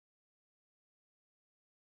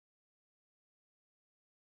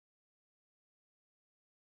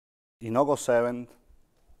In August 7th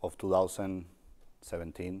of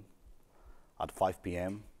 2017, at 5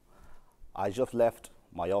 p.m., I just left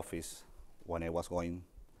my office when I was going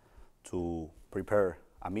to prepare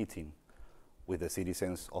a meeting with the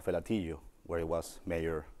citizens of El Hatillo, where I was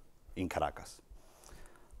mayor in Caracas.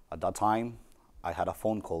 At that time, I had a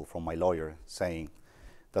phone call from my lawyer saying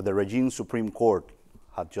that the regime's Supreme Court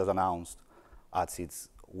had just announced at its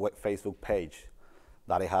Facebook page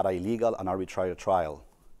that I had an illegal and arbitrary trial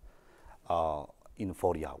in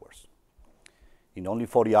 40 hours. In only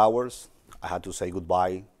 40 hours, I had to say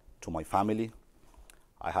goodbye to my family.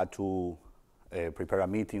 I had to prepare a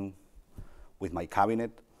meeting with my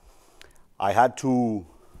cabinet. I had to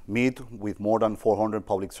meet with more than 400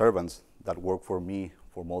 public servants that worked for me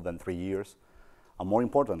for more than 3 years. And more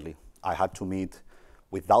importantly, I had to meet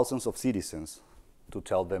with thousands of citizens to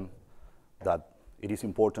tell them that it is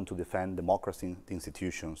important to defend democracy in the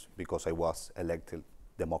institutions because I was elected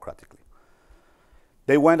democratically.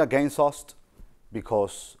 They went against us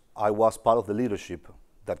because I was part of the leadership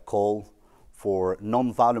that called for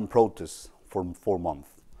non-violent protests for 4 months.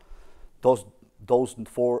 Those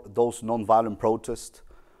non-violent protests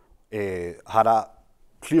had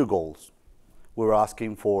clear goals. We were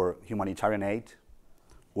asking for humanitarian aid,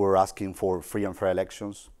 we were asking for free and fair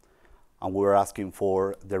elections, and we were asking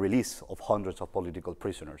for the release of hundreds of political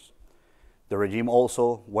prisoners. The regime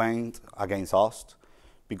also went against us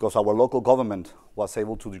because our local government was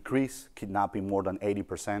able to decrease kidnapping more than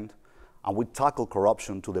 80%, and we tackled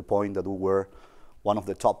corruption to the point that we were one of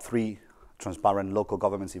the top 3 transparent local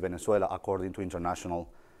governments in Venezuela according to international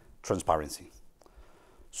transparency.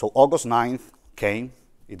 So August 9th came,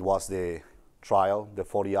 it was the trial, the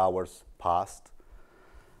 40 hours passed,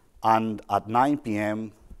 and at 9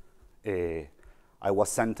 p.m. I was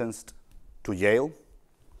sentenced to jail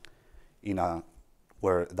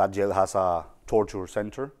where that jail has a torture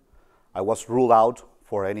center. I was ruled out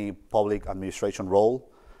for any public administration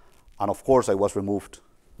role, and of course I was removed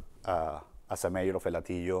as a mayor of El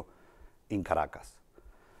Hatillo in Caracas.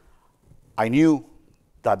 I knew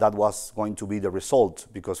that that was going to be the result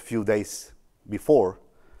because a few days before,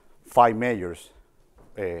 5 mayors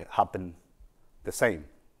happened the same.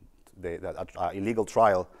 The illegal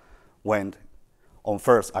trial went on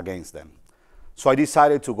first against them. So I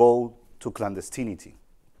decided to go to clandestinity.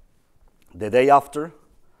 The day after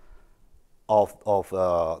the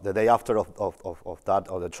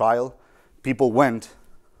trial, people went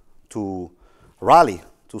to rally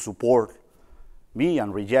to support me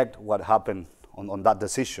and reject what happened on that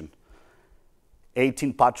decision.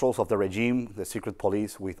 18 patrols of the regime, the secret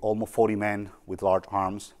police, with almost 40 men with large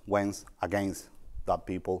arms, went against that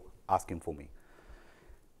people asking for me.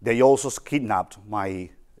 They also kidnapped my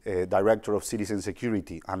director of citizen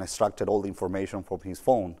security and extracted all the information from his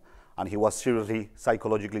phone, and he was seriously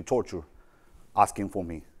psychologically tortured asking for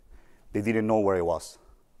me. They didn't know where I was.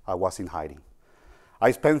 I was in hiding.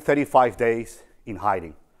 I spent 35 days in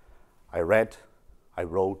hiding. I read, I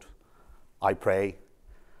wrote, I prayed.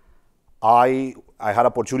 I had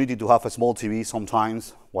opportunity to have a small TV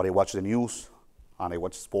sometimes while I watched the news and I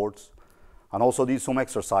watched sports, and also did some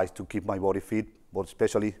exercise to keep my body fit, but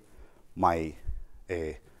especially my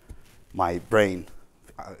brain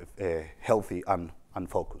healthy and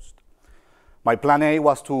focused. My plan A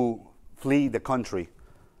was to flee the country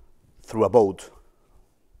through a boat,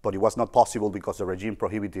 but it was not possible because the regime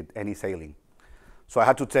prohibited any sailing. So I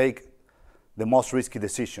had to take the most risky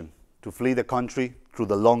decision, to flee the country through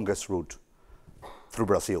the longest route, through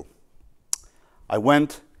Brazil. I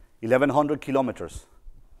went 1,100 kilometers.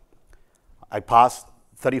 I passed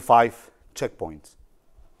 35 checkpoints.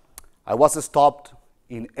 I was stopped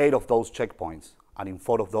in 8 of those checkpoints, and in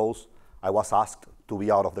 4 of those, I was asked to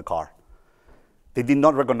be out of the car. They did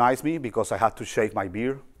not recognize me because I had to shave my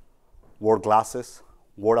beard, wore glasses,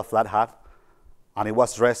 wore a flat hat, and I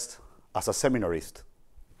was dressed as a seminarist,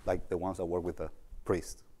 like the ones that work with a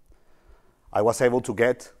priest. I was able to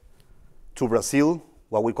get to Brazil,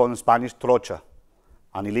 what we call in Spanish, trocha,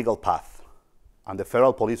 an illegal path. And the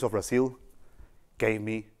federal police of Brazil gave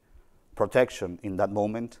me protection in that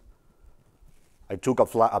moment. I took a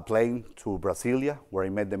plane to Brasilia, where I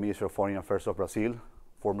met the Minister of Foreign Affairs of Brazil,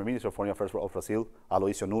 former Minister of Foreign Affairs of Brazil,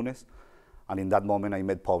 Aloysio Nunes. And in that moment, I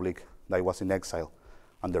made public that I was in exile.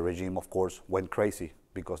 And the regime, of course, went crazy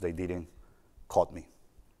because they didn't caught me.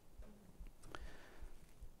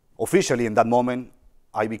 Officially, in that moment,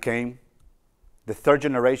 I became the 3rd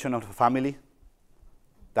generation of a family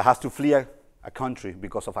that has to flee a country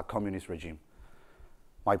because of a communist regime.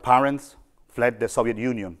 My parents fled the Soviet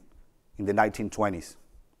Union in the 1920s.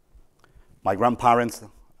 My grandparents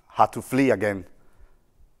had to flee again,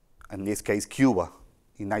 in this case Cuba,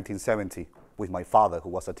 in 1970 with my father, who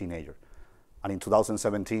was a teenager. And in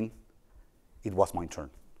 2017, it was my turn.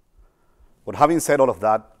 But having said all of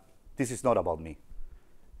that, this is not about me.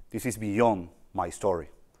 This is beyond my story.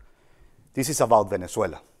 This is about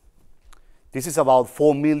Venezuela. This is about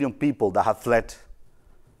 4 million people that have fled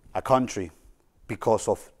a country because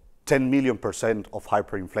of 10 million% of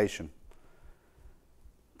hyperinflation.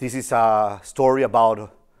 This is a story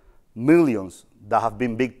about millions that have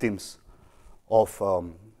been victims of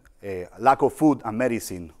a lack of food and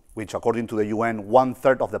medicine, which according to the UN,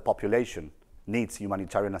 1/3 of the population needs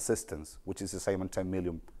humanitarian assistance, which is the same as 10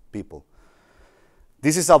 million people.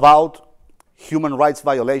 This is about human rights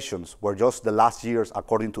violations, where just the last years,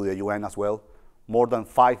 according to the UN as well, more than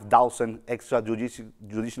 5,000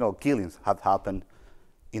 extrajudicial killings have happened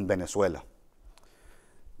in Venezuela.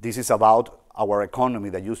 This is about our economy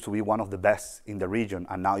that used to be one of the best in the region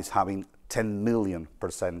and now is having 10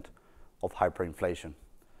 million% of hyperinflation.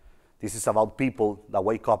 This is about people that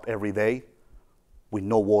wake up every day with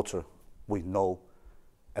no water, with no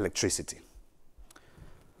electricity.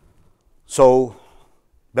 So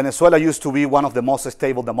Venezuela used to be one of the most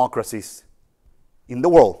stable democracies in the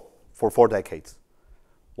world for 4 decades,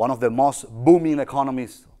 one of the most booming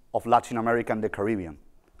economies of Latin America and the Caribbean.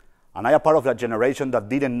 And I am part of that generation that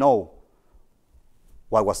didn't know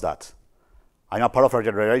what was that. I'm a part of a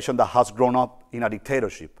generation that has grown up in a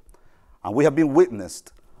dictatorship. And we have been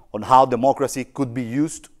witnessed on how democracy could be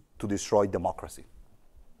used to destroy democracy.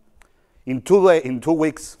 In 2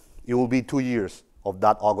 weeks, it will be 2 years of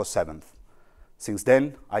that August 7th. Since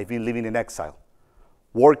then, I've been living in exile,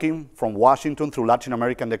 working from Washington through Latin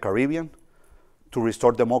America and the Caribbean to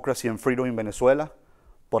restore democracy and freedom in Venezuela,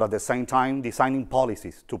 but at the same time designing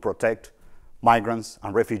policies to protect migrants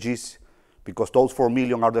and refugees, because those 4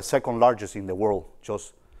 million are the second largest in the world,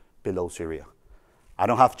 just below Syria. I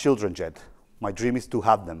don't have children yet. My dream is to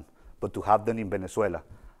have them, but to have them in Venezuela.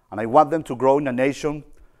 And I want them to grow in a nation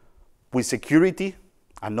with security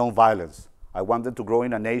and no violence. I want them to grow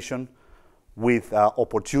in a nation with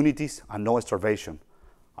opportunities and no starvation.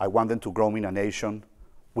 I want them to grow in a nation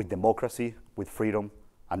with democracy, with freedom,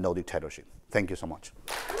 and no dictatorship. Thank you so much.